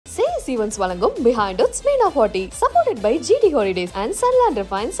Events வழங்கும் Behindwoods Meena 40 supported by GT Holidays and Sunland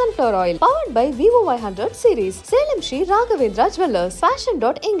Refined Sunflower Oil powered by Vivo Y100 series. Salem Shri Raghavendra Jewellers,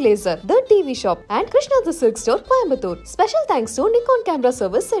 Fashiondot Inglazer, The TV Shop and Krishna the Silk Store, Coimbatore. Special thanks to Nikon Camera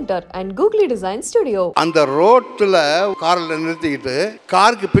Service Center and Googly Design Studio. அந்த ரோட்ல கார்ல நிறுத்திக்கிட்டு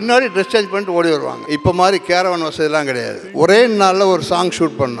காருக்கு பின்னாடி dress change பண்ணிட்டு ஓடி வருவாங்க. இப்ப மாதிரி கேரவன் வசதிலாம் கிடையாது. ஒரே நாள்ல ஒரு சாங்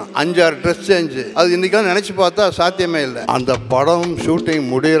ஷூட் பண்ணோம். 5-6 ட்ரெஸ் சேஞ்ச். அது இன்னைக்கு நினைச்சு பார்த்தா சாத்தியமே இல்லை. அந்த படம் ஷூட்டிங்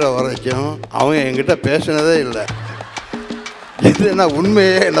முடிகிற வரைக்கும் அவங்க என்கிட்ட பேசினதே இல்லை. இது என்ன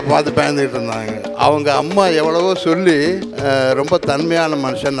உண்மையே என்னை பார்த்து பயந்துக்கிட்டு இருந்தாங்க. அவங்க அம்மா எவ்வளவோ சொல்லி ரொம்ப தன்மையான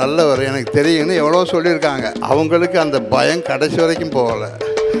மனுஷன், நல்லவர், எனக்கு தெரியும்னு எவ்வளவோ சொல்லியிருக்காங்க. அவங்களுக்கு அந்த பயம் கடைசி வரைக்கும் போகலை.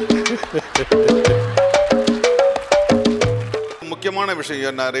 முக்கியமான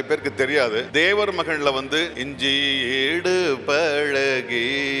விஷயம் நிறைய பேருக்கு தெரியாது. தேவர் மகன்ல இஞ்சி ஏடு பழகி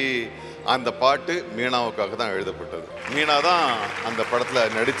அந்த பாட்டு மீனாவுக்காக தான் எழுதப்பட்டது. மீனா தான் அந்த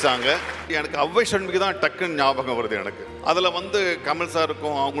படத்தில் நடித்தாங்க. எனக்கு அவ்வை சண்முகி தான் டக்குன்னு ஞாபகம் வருது எனக்கு. அதில் கமல்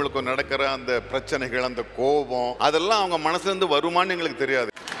சாருக்கும் அவங்களுக்கும் நடக்கிற அந்த பிரச்சனைகள், அந்த கோபம், அதெல்லாம் அவங்க மனசுலேருந்து வருமானு எங்களுக்கு தெரியாது.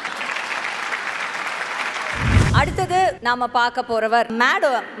 அடுத்தது நாம பார்க்க போறவர்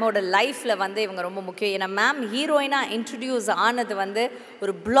மேடமோட லைஃப்ல இவங்க ரொம்ப முக்கியம். ஏன்னா மேம் ஹீரோயினா இன்ட்ரடியூஸ் ஆனது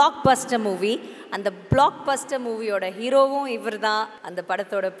ஒரு பிளாக் பஸ்டர் மூவி. அந்த பிளாக் பஸ்டர் மூவியோட ஹீரோவும் இவர் தான், அந்த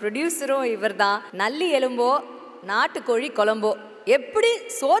படத்தோட ப்ரொடியூசரும் இவர் தான். நல்லி எலும்போ நாட்டுக்கோழி குழம்போ எப்படி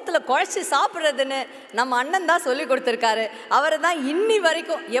சோத்துல குழச்சி சாப்பிட்றதுன்னு நம்ம அண்ணன் தான் சொல்லி கொடுத்துருக்காரு. அவரை தான் இன்னி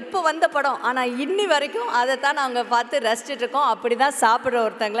வரைக்கும், எப்போ வந்த படம் ஆனால் இன்னி வரைக்கும் அதை தான் நாங்கள் பார்த்து ரசிச்சுட்டு இருக்கோம். அப்படி தான் சாப்பிட்ற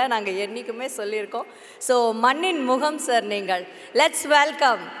ஒருத்தங்களை நாங்கள் என்றைக்குமே சொல்லியிருக்கோம். ஸோ மண்ணின் முகம் சார், நீங்கள் let's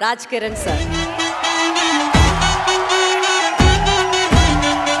welcome Rajkiran sir.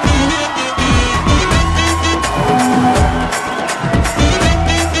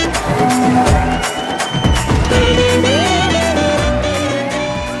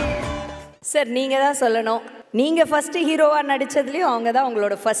 Sir நீங்கள் தான் சொல்லணும். நீங்கள் ஃபஸ்ட்டு ஹீரோவாக நடித்ததுலேயும் அவங்க தான்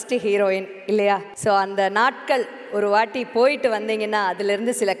உங்களோட ஃபஸ்ட்டு ஹீரோயின் இல்லையா? ஸோ அந்த நாட்கள் ஒரு வாட்டி போயிட்டு வந்தீங்கன்னா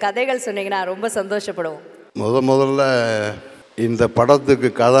அதிலிருந்து சில கதைகள் சொன்னீங்கன்னா ரொம்ப சந்தோஷப்படுவோம். முதல்ல இந்த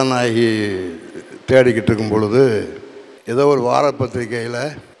படத்துக்கு கதாநாயகி தேடிக்கிட்டு இருக்கும் பொழுது ஏதோ ஒரு வார பத்திரிகையில்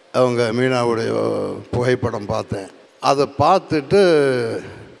அவங்க மீனாவுடைய புகைப்படம் பார்த்தேன். அதை பார்த்துட்டு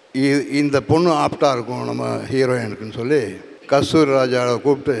இந்த பொண்ணு ஆப்டாக இருக்கும் நம்ம ஹீரோயினுக்குன்னு சொல்லி கஸ்தூரி ராஜாவை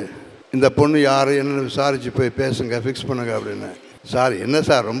கூப்பிட்டு இந்த பொண்ணு யார் என்னன்னு விசாரித்து போய் பேசுங்க, ஃபிக்ஸ் பண்ணுங்க அப்படின்னு. சார் என்ன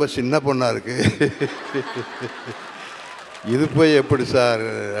சார் ரொம்ப சின்ன பொண்ணாக இருக்குது, இது போய் எப்படி சார்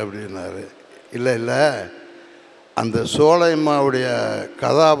அப்படின்னாரு. இல்லை அந்த சோலையம்மாவுடைய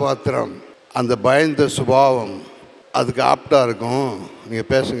கதாபாத்திரம், அந்த பயந்த சுபாவம் அதுக்கு ஆப்டாக இருக்கும்,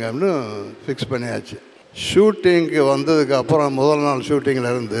 நீங்கள் பேசுங்க அப்படின்னு ஃபிக்ஸ் பண்ணியாச்சு. ஷூட்டிங்க்கு வந்ததுக்கப்புறம் முதல் நாள்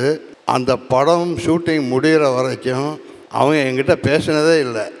ஷூட்டிங்கில் இருந்து அந்த படம் ஷூட்டிங் முடிகிற வரைக்கும் அவங்க என்கிட்ட பேசினதே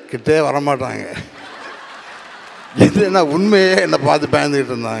இல்லை, கிட்டே வரமாட்டாங்க. இது என்ன உண்மையே என்னை பார்த்து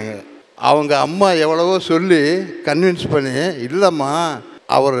பயந்துக்கிட்டு இருந்தாங்க. அவங்க அம்மா எவ்வளவோ சொல்லி கன்வின்ஸ் பண்ணி, இல்லைம்மா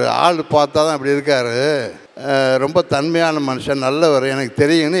அவர் ஆள் பார்த்தா தான் அப்படி இருக்கார், ரொம்ப தன்மையான மனுஷன், நல்லவர், எனக்கு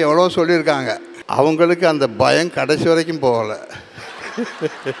தெரியும்னு எவ்வளவோ சொல்லியிருக்காங்க. அவங்களுக்கு அந்த பயம் கடைசி வரைக்கும் போகலை.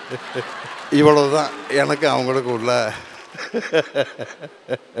 இவ்வளவுதான் எனக்கு அவங்களுக்கு உள்ள.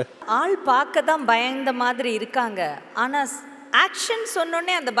 ஆள் பார்க்க தான் பயந்த மாதிரி இருக்காங்க, ஆனால் ஆக்ஷன்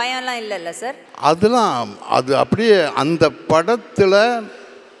சொன்னோடனே அந்த பயம்லாம் இல்லைல்ல சார்? அதெல்லாம் அது அப்படியே அந்த படத்தில்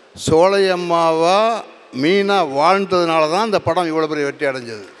சோலையம்மாவா மீனா வாழ்ந்ததுனால தான் அந்த படம் இவ்வளோ பெரிய வெற்றி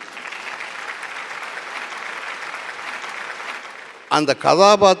அடைஞ்சது. அந்த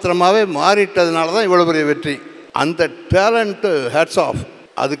கதாபாத்திரமாகவே மாறிட்டதுனால தான் இவ்வளோ பெரிய வெற்றி. அந்த டேலண்ட்டு ஹேட்ஸ் ஆஃப்,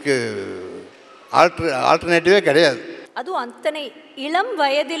 அதுக்கு ஆல்டர்னேட்டிவே கிடையாது. அதுவும் அத்தனை இளம்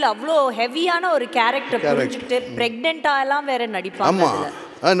வயதில் அவ்வளோ ஹெவியான ஒரு கேரக்டர் புரிஞ்சுக்கிட்டு ப்ரெக்னெண்ட்டாலாம் வேற நடிப்பாங்க.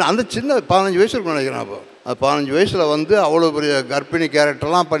 ஆமாம், அந்த சின்ன 15 வயசு இருக்கும் நினைக்கிறேன். அப்போ 15 வயசில் அவ்வளோ பெரிய கர்ப்பிணி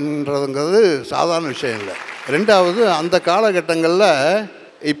கேரக்டர்லாம் பண்ணுறதுங்கிறது சாதாரண விஷயம் இல்லை. ரெண்டாவது, அந்த காலகட்டங்களில்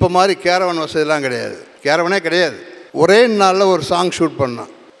இப்போ மாதிரி கேரவன் வசதிலாம் கிடையாது, கேரவனே கிடையாது. ஒரே நாளில் ஒரு சாங் ஷூட்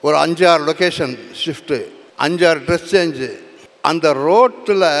பண்ணோம். ஒரு 5-6 லொக்கேஷன் ஷிஃப்ட்டு, 5-6 ட்ரெஸ் சேஞ்சு. அந்த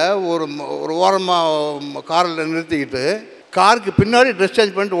ரோட்டில் ஒரு ஓரமாக காரில் நிறுத்திக்கிட்டு காருக்கு பின்னாடி ட்ரெஸ்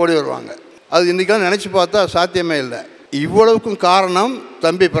சேஞ்ச் பண்ணிட்டு ஓடி வருவாங்க. அது இன்றைக்கெல்லாம் நினச்சி பார்த்தா சாத்தியமே இல்லை. இவ்வளவுக்கும் காரணம்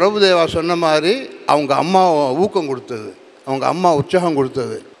தம்பி பிரபுதேவா சொன்ன மாதிரி அவங்க அம்மா ஊக்கம் கொடுத்தது, அவங்க அம்மா உற்சாகம்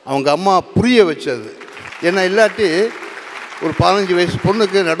கொடுத்தது, அவங்க அம்மா புரிய வச்சது. ஏன்னா இல்லாட்டி ஒரு 15 வயசு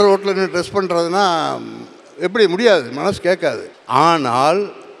பொண்ணுக்கு நடு ரோட்டில் நின்று ட்ரெஸ் பண்ணுறதுனா எப்படி முடியாது, மனசு கேட்காது. ஆனால்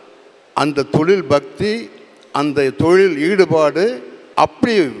அந்த தொழில் பக்தி, அந்த தொழில் ஈடுபாடு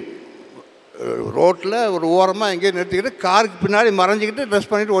அப்படி ரோட்டில் ஒரு ஓரமாக எங்கேயும் நிறுத்திக்கிட்டு காருக்கு பின்னாடி மறைஞ்சிக்கிட்டு ட்ரெஸ்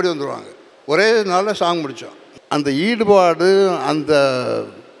பண்ணிவிட்டு ஓடி வந்துடுவாங்க. ஒரே நாளில் சாங் முடித்தோம். அந்த ஈடுபாடு, அந்த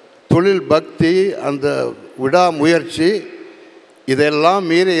தொழில் பக்தி, அந்த விடாமுயற்சி, இதெல்லாம்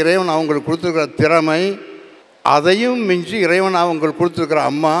மீறி இறைவன் அவங்களுக்கு கொடுத்துருக்கிற திறமை, அதையும் மிஞ்சி இறைவன் அவங்களுக்கு கொடுத்துருக்கிற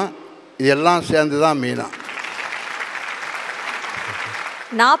அம்மா, இதெல்லாம் சேர்ந்து தான் மீனா.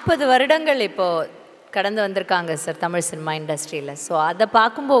 40 வருடங்கள் இப்போது கடந்து வந்திருக்காங்க சார் தமிழ் சினிமா இண்டஸ்ட்ரியில். ஸோ அதை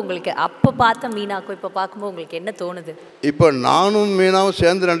பார்க்கும்போது உங்களுக்கு அப்போ பார்த்த மீனாக்கும் இப்போ பார்க்கும்போது உங்களுக்கு என்ன தோணுது? இப்போ நானும் மீனாவும்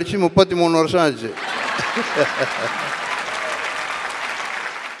சேர்ந்து நடித்து 33 வருஷம் ஆச்சு.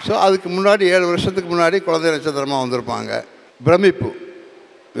 ஸோ அதுக்கு முன்னாடி 7 வருஷத்துக்கு முன்னாடி குழந்தை நட்சத்திரமாக வந்திருப்பாங்க. பிரமிப்பு,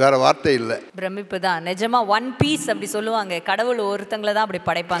 வேறு வார்த்தை இல்லை. பிரமிப்பு தான் நிஜமாக. ஒன் பீஸ் அப்படி சொல்லுவாங்க, கடவுள் ஒருத்தங்களை தான் அப்படி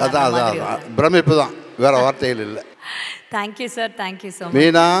படைப்பாங்க. அதான் பிரமிப்பு தான், வேறு வார்த்தைகள் இல்லை. Thank you sir, thank you so much.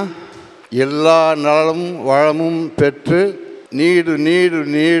 Meena, எல்லா நலமும் வளமும் பெற்று நீடு நீடு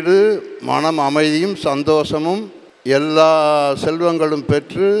நீடு மனம் அமைதியும் சந்தோஷமும் எல்லா செல்வங்களும்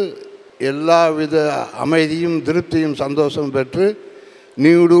பெற்று எல்லா வித அமைதியும் திருப்தியும் சந்தோஷமும் பெற்று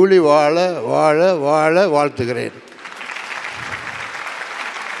நீடூழி வாழ வாழ வாழ வாழ்த்துகிறேன்.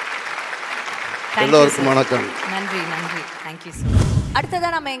 எல்லோருக்கும் வணக்கம். நன்றி நன்றி, தேங்க்யூ சார்.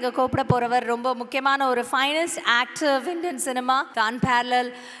 அடுத்ததான் நம்ம இங்கே கூப்பிட போகிறவர் ரொம்ப முக்கியமான ஒரு finest actor Indian cinema, the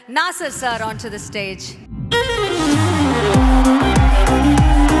unparalleled Nassar sir onto the stage.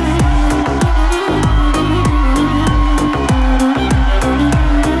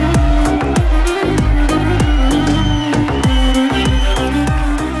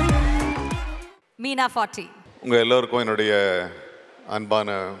 Meena 40. உங்கள் எல்லோருக்கும் என்னுடைய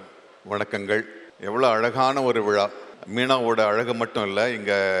அன்பான வணக்கங்கள். எவ்வளோ அழகான ஒரு விழா. மீனாவோட அழகு மட்டும் இல்லை,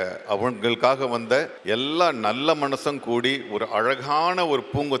 இங்கே அவங்களுக்காக வந்த எல்லா நல்ல மனசும் கூடி ஒரு அழகான ஒரு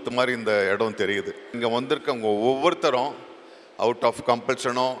பூங்கொத்து மாதிரி இந்த இடம் தெரியுது. இங்கே வந்திருக்கவங்க ஒவ்வொருத்தரும் அவுட் ஆஃப்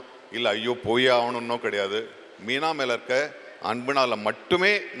கம்பல்ஷனோ இல்லை ஐயோ போய் ஆகணுன்னோ கிடையாது. மீனா மேலே இருக்க அன்பினால்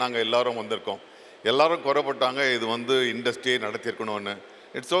மட்டுமே நாங்கள் எல்லாரும் வந்திருக்கோம். எல்லாரும் குறைப்பட்டாங்க இது இண்டஸ்ட்ரியை நடத்தியிருக்கணும்னு.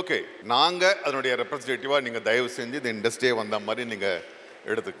 இட்ஸ் ஓகே, நாங்கள் அதனுடைய ரெப்ரஸன்டேட்டிவாக நீங்கள் தயவு செஞ்சு இந்த இண்டஸ்ட்ரியை வந்த மாதிரி நீங்கள்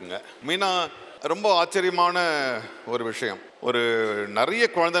எடுத்துக்கோங்க. மீனா ரொம்ப ஆச்சரியமான ஒரு விஷயம். ஒரு நிறைய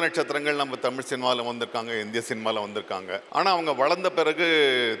குழந்தை நட்சத்திரங்கள் நம்ம தமிழ் சினிமாவில் வந்திருக்காங்க, இந்திய சினிமாவில் வந்திருக்காங்க. ஆனால் அவங்க வளர்ந்த பிறகு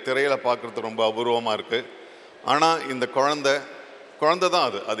திரையில் பார்க்குறது ரொம்ப அபூர்வமாக இருக்குது. ஆனால் இந்த குழந்தை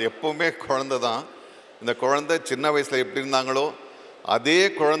தான் அது எப்போவுமே குழந்தை தான். இந்த குழந்தை சின்ன வயசில் எப்படி இருந்தாங்களோ அதே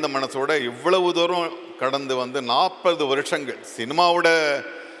குழந்தை மனசோட இவ்வளவு தூரம் கடந்து 40 வருஷங்கள். சினிமாவோட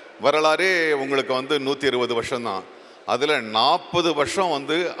வரலாறே உங்களுக்கு 120 வருஷம்தான். அதில் 40 வருஷம்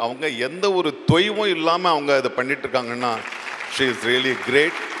அவங்க எந்த ஒரு தொய்வும் இல்லாமல் அவங்க அதை பண்ணிகிட்ருக்காங்கன்னா she is really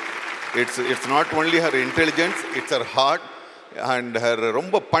great. It's not only her intelligence, it's her heart and her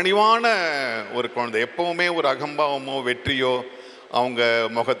ரொம்ப பணிவான ஒரு குழந்தை. எப்போவுமே ஒரு அகம்பாவமோ வெற்றியோ அவங்க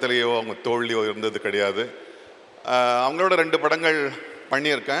முகத்திலேயோ அவங்க தோல்லையோ இருந்தது கிடையாது. அவங்களோட 2 படங்கள்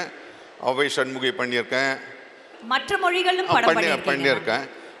பண்ணியிருக்கேன். அவை சண்முகி பண்ணியிருக்கேன், மற்ற மொழிகளும் பண்ணியிருக்கேன்.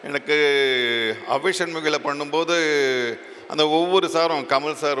 எனக்கு அவை சண்முகியில் பண்ணும்போது அந்த ஒவ்வொரு சாரும்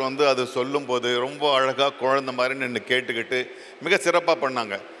கமல் சார் அது சொல்லும்போது ரொம்ப அழகாக குழந்தை மாதிரி நின்று கேட்டுக்கிட்டு மிக சிறப்பாக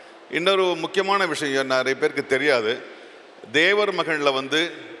பண்ணாங்க. இன்னொரு முக்கியமான விஷயம் நிறைய பேருக்கு தெரியாது, தேவர் மகனில்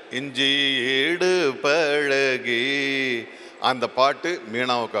இஞ்சி ஏடு பழகி அந்த பாட்டு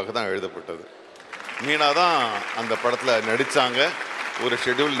மீனாவுக்காக தான் எழுதப்பட்டது. மீனா தான் அந்த படத்தில் நடித்தாங்க, ஒரு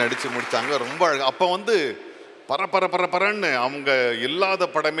ஷெட்யூல் நடித்து முடித்தாங்க. ரொம்ப அழகாக அப்போ பரன்னு அவங்க இல்லாத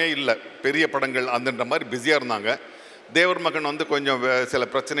படமே இல்லை, பெரிய படங்கள் அந்தன்ற மாதிரி பிஸியாக இருந்தாங்க. தேவர் மகன் கொஞ்சம் சில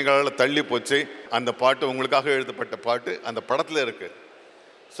பிரச்சனைகளால் தள்ளி போச்சு. அந்த பாட்டு உங்களுக்காக எழுதப்பட்ட பாட்டு அந்த படத்தில் இருக்குது.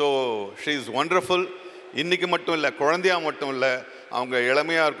 So she is wonderful. இன்றைக்கி மட்டும் இல்லை, குழந்தையாக மட்டும் இல்லை, அவங்க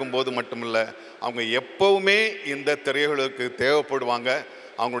இளமையாக இருக்கும்போது மட்டும் இல்லை, அவங்க எப்போவுமே இந்த திரைகளுக்கு தேவைப்படுவாங்க.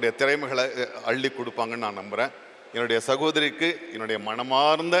 அவங்களுடைய திறமைகளை அள்ளி கொடுப்பாங்கன்னு நான் நம்புகிறேன். என்னுடைய சகோதரிக்கு என்னுடைய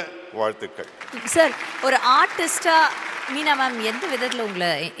மனமார்ந்த வாழ்த்துக்கள். சார், ஒரு ஆர்டிஸ்டாக மீனா மேம் எந்த விதத்தில் உங்களை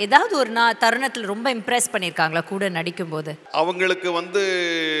ஏதாவது ஒரு தருணத்தில் ரொம்ப இம்ப்ரெஸ் பண்ணியிருக்காங்களா கூட நடிக்கும்போது? அவங்களுக்கு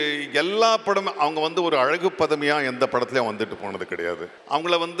எல்லா படமும் அவங்க ஒரு அழகு பதுமையாக எந்த படத்துலையும் வந்துட்டு போனது கிடையாது.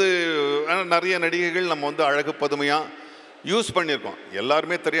 அவங்கள நிறைய நடிகைகள் நம்ம அழகு பதுமையாக யூஸ் பண்ணியிருக்கோம்,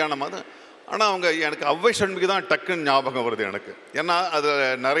 எல்லாருமே தெரியாத மாதிரி. ஆனால் அவங்க எனக்கு அவ்வை சண்முகி தான் டக்குன்னு ஞாபகம் வருது எனக்கு. ஏன்னா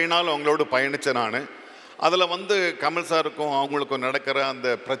அதில் நிறைய நாள் அவங்களோட பயணித்தேன் நான். அதில் கமல் சாருக்கும் அவங்களுக்கும் நடக்கிற அந்த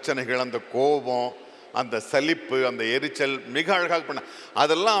பிரச்சனைகள், அந்த கோபம், அந்த சலிப்பு, அந்த எரிச்சல் மிக அழகாக பண்ண.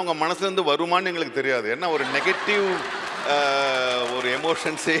 அதெல்லாம் அவங்க மனசுலேருந்து வருமானு எங்களுக்கு தெரியாது. ஏன்னா ஒரு நெகட்டிவ் ஒரு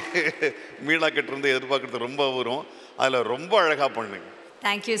எமோஷன்ஸே மீனா கிட்டேருந்து எதிர்பார்க்குறது ரொம்ப வரும். அதில் ரொம்ப அழகாக பண்ணுங்க.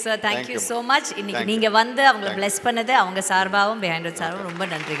 Thank you sir, thank you so much. இன்னைக்கு நீங்கள் அவங்கள பிளஸ் பண்ணது அவங்க சார்பாகவும் பிஹைண்ட்வுட் சார்பாகவும் ரொம்ப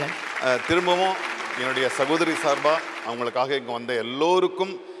நன்றிகள். திரும்பவும் என்னுடைய சகோதரி சார்பாக அவங்களுக்காக இங்கே வந்த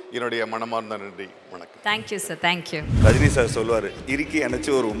எல்லோருக்கும் என்னுடைய மனமார்ந்த நன்றி, வணக்கம். Thank you sir, thank you. Rajini sir சொல்லுவார், இறுக்கி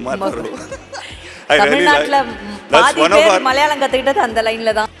அணைச்சி ஒரு உம்மா தரணும். தமிழ்நாட்டில் பாதி பேர் மலையாளம் கத்துக்கிட்டது அந்த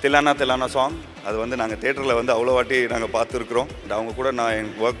லைன்ல தான். தில்லானா சாங் அது வந்து நாங்கள் தேட்டரில் வந்து அவ்வளோ வாட்டி நாங்கள் பார்த்துருக்குறோம். அவங்க கூட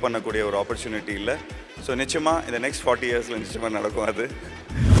நான் ஒர்க் பண்ணக்கூடிய ஒரு ஆப்பர்ச்சுனிட்டி இல்லை. ஸோ நிச்சயமாக இந்த நெக்ஸ்ட் 40 இயர்ஸில் நிச்சயமாக நடக்கும் அது.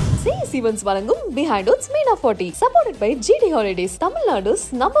 CS Events வழங்கும் Behindwoods Meena 40 supported by GD Holidays, Tamilnadu's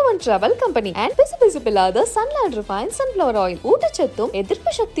 #1 travel company and பிசுபிசுப்பில்லாத Sunland Refined Sunflower Oil. ஊட்டச்சத்தும்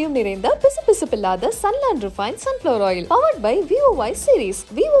எதிர்ப்பு சக்தியும் நிறைந்த பிசுபிசுப்பில்லாத Sunland Refined Sunflower Oil powered by VOY series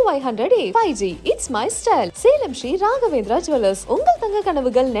VOY 100A 5G. It's my style. Salem Sri Raghavendra jewellers. உங்கள் தங்க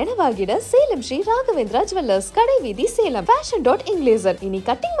கனவுகள் நினைவாகிட Salem Sri Raghavendra jewellers, கடைவீதி Salem. Fashiondot Inglaser. இனி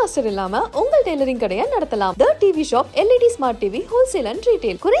cutting master இல்லாம உங்கள் டெய்லரிங் கடையை நடத்தலாம். The TV Shop, LED Smart TV, Wholesale and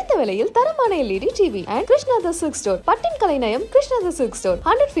Retail. குறைந்த விலையில் தரமான LED TV and Krishna the Silk Store. பட்டின் கலைநயம் Krishna the Silk Store,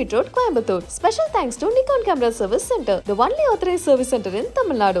 100 feet road, Coimbatore. Special thanks to Nikon Camera Service Center, the only authorized service center in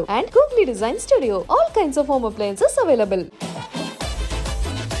Tamilnadu, and Googly Design Studio. All kinds of home appliances available.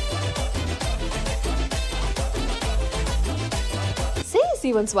 CS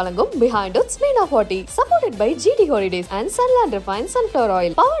Events வழங்கும் Behindwoods Meena 40 supported by GD Holidays and Sunland Refined Sunflower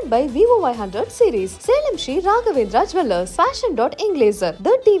Oil powered by VOY 100 series. Salem Sri Raghavendra jewellers, Fashiondot Inglaser,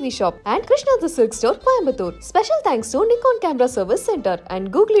 The TV Shop and Krishna the Silk Store, Coimbatore. Special thanks to Nikon Camera Service Center and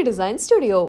Googly Design Studio.